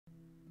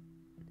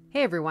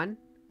Hey everyone,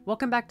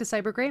 welcome back to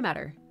Cyber Gray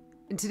Matter.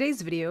 In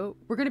today's video,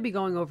 we're going to be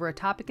going over a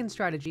topic and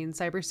strategy in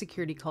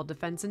cybersecurity called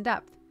defense in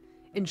depth.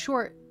 In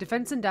short,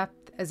 defense in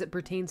depth as it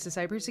pertains to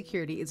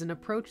cybersecurity is an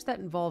approach that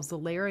involves the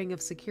layering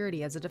of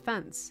security as a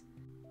defense.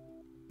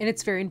 And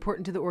it's very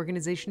important to the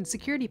organization's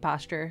security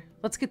posture.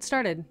 Let's get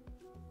started.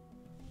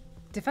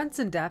 Defense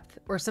in depth,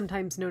 or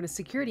sometimes known as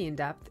security in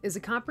depth, is a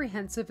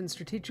comprehensive and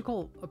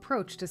strategical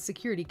approach to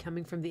security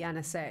coming from the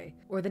NSA,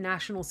 or the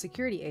National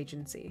Security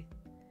Agency.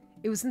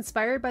 It was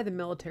inspired by the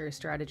military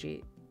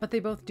strategy, but they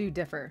both do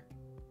differ.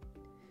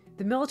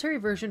 The military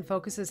version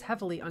focuses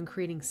heavily on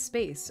creating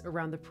space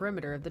around the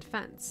perimeter of the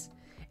defense,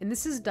 and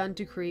this is done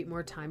to create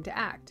more time to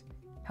act.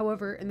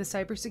 However, in the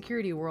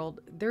cybersecurity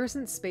world, there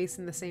isn't space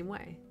in the same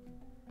way.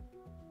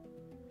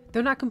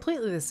 Though not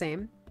completely the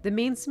same, the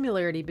main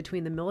similarity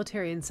between the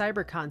military and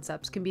cyber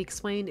concepts can be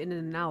explained in an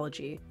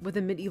analogy with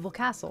a medieval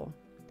castle.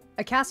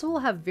 A castle will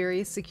have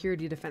various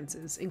security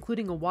defenses,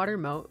 including a water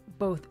moat,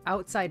 both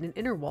outside and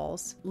inner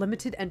walls,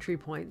 limited entry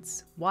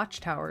points,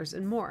 watchtowers,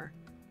 and more,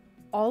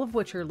 all of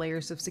which are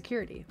layers of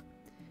security.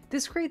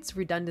 This creates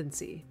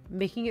redundancy,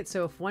 making it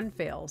so if one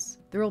fails,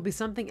 there will be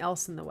something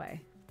else in the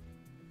way.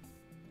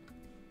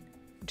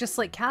 Just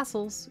like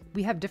castles,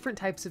 we have different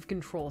types of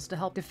controls to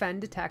help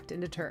defend, detect,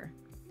 and deter.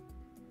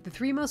 The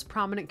three most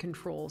prominent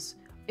controls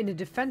in a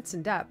defense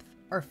in depth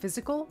are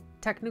physical,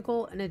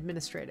 technical, and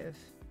administrative.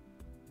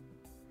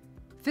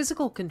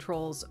 Physical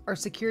controls are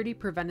security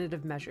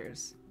preventative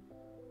measures.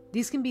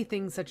 These can be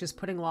things such as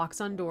putting locks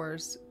on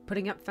doors,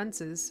 putting up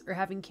fences, or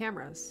having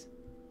cameras.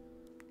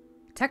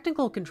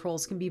 Technical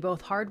controls can be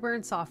both hardware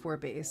and software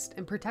based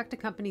and protect a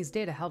company's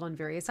data held on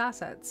various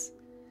assets.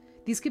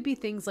 These could be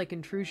things like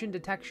intrusion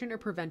detection or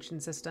prevention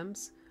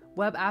systems,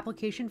 web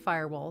application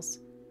firewalls,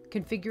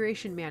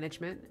 configuration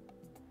management,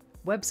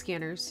 web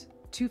scanners,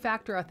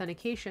 two-factor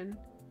authentication,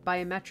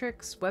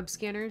 biometrics, web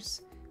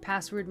scanners,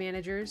 password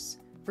managers,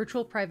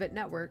 virtual private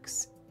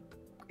networks,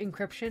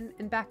 encryption,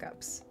 and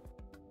backups.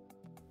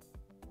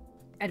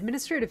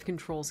 Administrative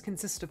controls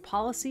consist of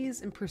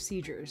policies and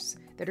procedures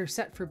that are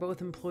set for both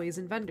employees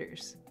and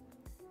vendors.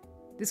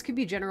 This could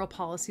be general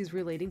policies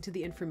relating to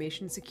the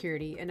information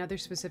security and other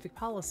specific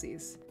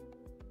policies,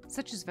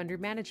 such as vendor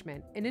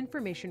management and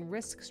information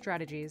risk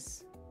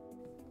strategies.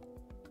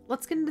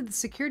 Let's get into the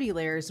security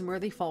layers and where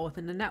they fall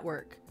within the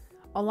network,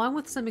 along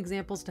with some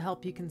examples to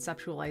help you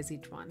conceptualize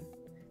each one.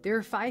 There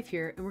are 5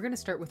 here, and we're going to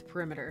start with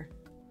perimeter.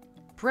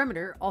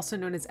 Perimeter, also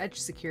known as edge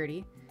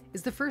security,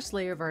 is the first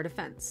layer of our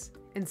defense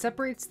and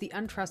separates the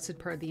untrusted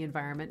part of the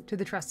environment to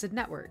the trusted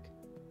network.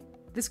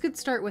 This could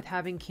start with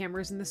having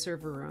cameras in the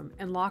server room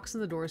and locks on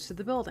the doors to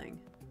the building.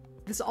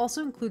 This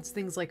also includes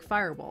things like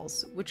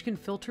firewalls, which can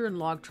filter and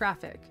log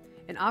traffic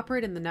and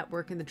operate in the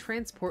network in the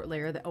transport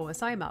layer, the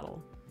OSI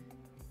model.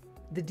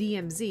 The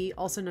DMZ,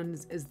 also known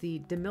as the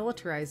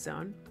demilitarized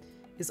zone,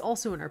 is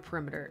also in our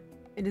perimeter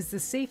and is the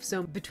safe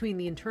zone between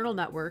the internal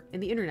network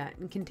and the internet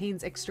and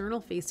contains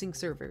external facing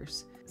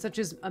servers, such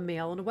as a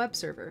mail and a web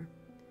server.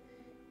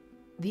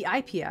 The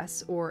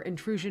IPS, or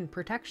Intrusion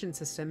Protection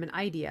System, and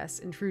IDS,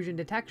 Intrusion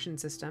Detection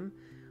System,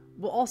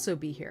 will also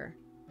be here.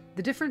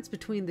 The difference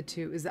between the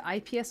two is the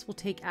IPS will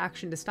take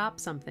action to stop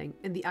something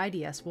and the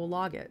IDS will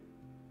log it.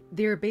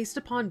 They are based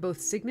upon both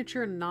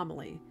signature and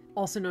anomaly,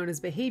 also known as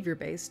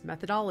behavior-based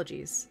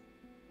methodologies.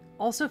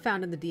 Also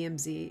found in the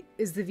DMZ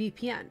is the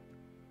VPN.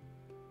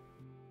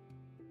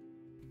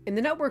 In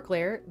the network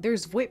layer,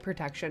 there's VoIP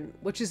protection,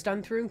 which is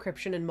done through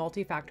encryption and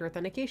multi-factor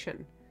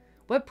authentication.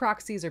 Web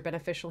proxies are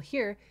beneficial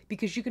here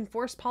because you can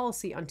force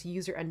policy onto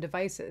user-end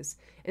devices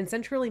and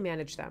centrally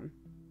manage them.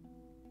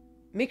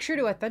 Make sure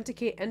to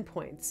authenticate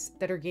endpoints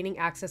that are gaining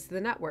access to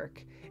the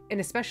network, and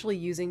especially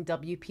using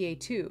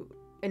WPA2,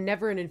 and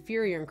never an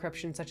inferior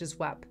encryption such as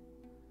WEP.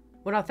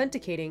 When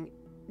authenticating,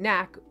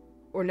 NAC,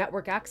 or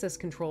Network Access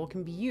Control,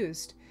 can be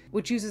used,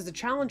 which uses a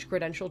challenge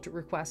credential to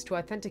request to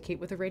authenticate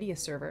with a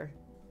Radius server.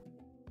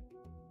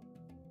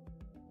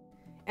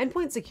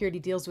 Endpoint security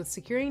deals with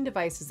securing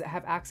devices that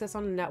have access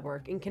on a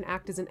network and can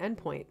act as an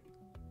endpoint.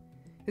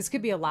 This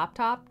could be a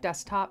laptop,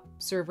 desktop,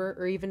 server,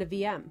 or even a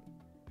VM.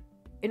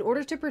 In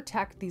order to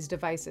protect these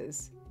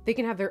devices, they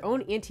can have their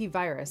own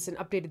antivirus and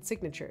updated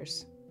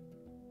signatures.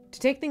 To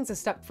take things a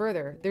step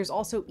further, there's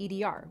also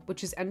EDR,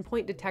 which is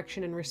endpoint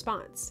detection and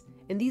response,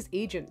 and these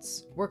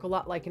agents work a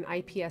lot like an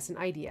IPS and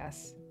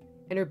IDS,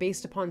 and are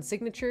based upon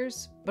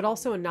signatures, but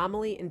also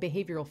anomaly and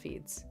behavioral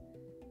feeds.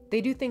 They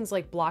do things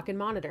like block and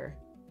monitor.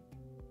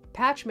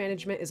 Patch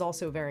management is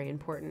also very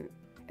important,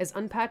 as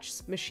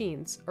unpatched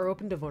machines are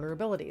open to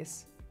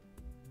vulnerabilities.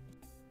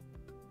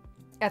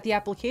 At the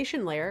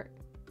application layer,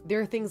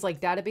 there are things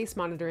like database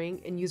monitoring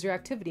and user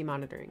activity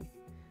monitoring.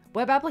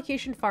 Web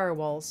application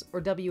firewalls, or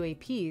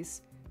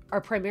WAPs,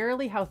 are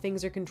primarily how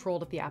things are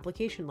controlled at the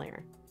application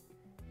layer.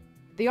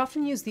 They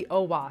often use the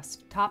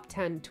OWASP top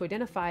 10 to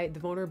identify the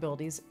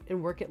vulnerabilities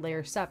and work at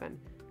layer 7,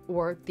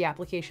 or the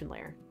application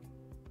layer.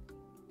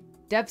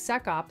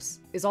 DevSecOps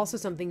is also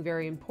something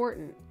very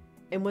important,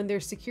 and when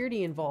there's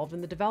security involved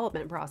in the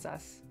development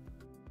process.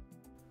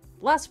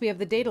 Last, we have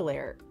the data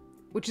layer.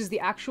 which is the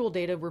actual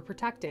data we're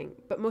protecting,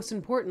 but most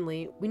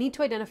importantly, we need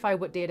to identify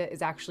what data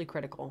is actually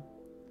critical.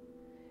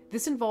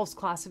 This involves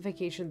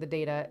classification of the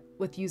data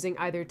with using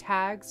either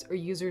tags or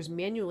users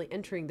manually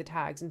entering the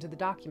tags into the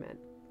document.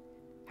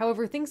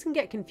 However, things can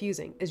get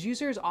confusing as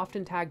users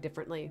often tag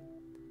differently.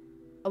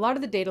 A lot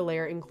of the data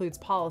layer includes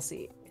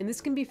policy, and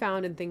this can be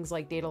found in things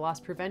like data loss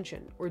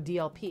prevention, or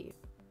DLP,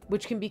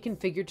 which can be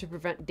configured to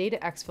prevent data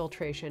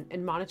exfiltration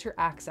and monitor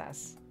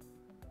access.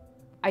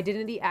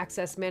 Identity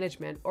Access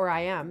Management, or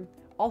IAM,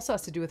 also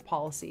has to do with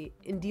policy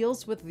and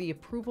deals with the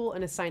approval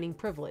and assigning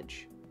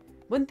privilege.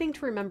 One thing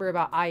to remember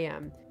about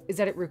IAM is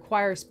that it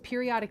requires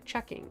periodic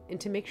checking and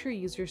to make sure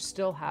users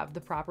still have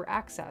the proper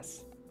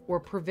access, or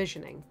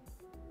provisioning.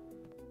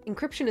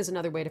 Encryption is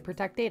another way to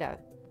protect data,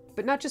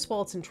 but not just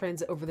while it's in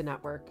transit over the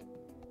network.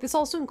 This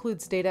also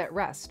includes data at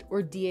rest,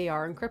 or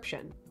DAR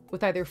encryption,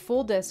 with either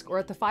full disk or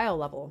at the file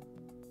level.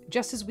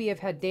 Just as we have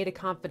had data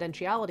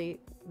confidentiality,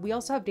 we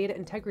also have data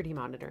integrity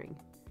monitoring,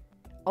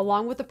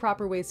 along with the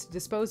proper ways to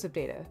dispose of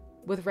data,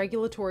 with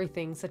regulatory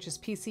things such as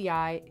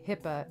PCI,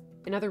 HIPAA,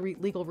 and other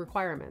legal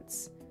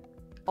requirements.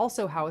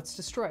 Also how it's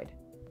destroyed.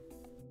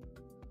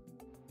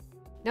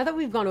 Now that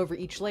we've gone over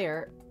each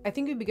layer, I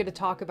think it'd be good to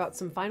talk about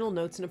some final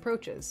notes and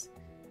approaches.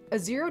 A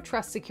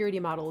zero-trust security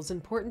model is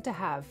important to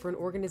have for an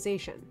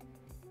organization.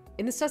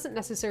 And this doesn't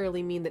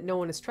necessarily mean that no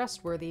one is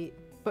trustworthy,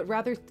 but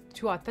rather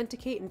to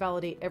authenticate and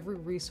validate every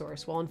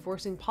resource while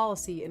enforcing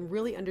policy and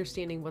really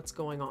understanding what's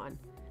going on,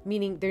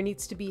 meaning there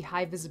needs to be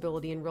high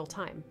visibility in real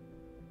time.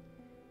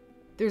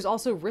 There's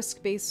also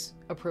risk-based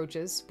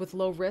approaches with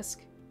low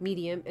risk,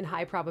 medium, and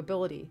high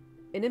probability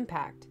and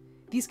impact.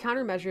 These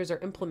countermeasures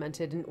are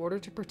implemented in order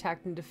to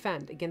protect and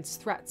defend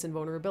against threats and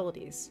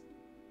vulnerabilities.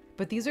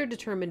 But these are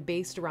determined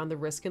based around the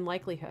risk and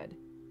likelihood.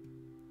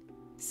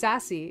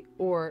 SASE,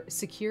 or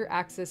Secure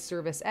Access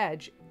Service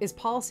Edge, is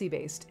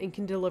policy-based and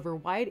can deliver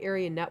wide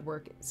area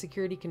network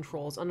security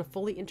controls on a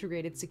fully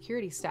integrated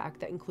security stack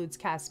that includes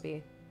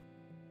CASB.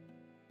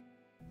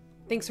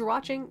 Thanks for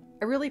watching.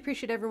 I really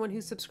appreciate everyone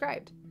who's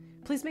subscribed.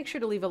 Please make sure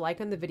to leave a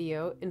like on the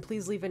video and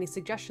please leave any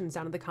suggestions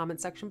down in the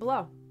comment section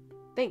below.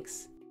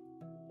 Thanks.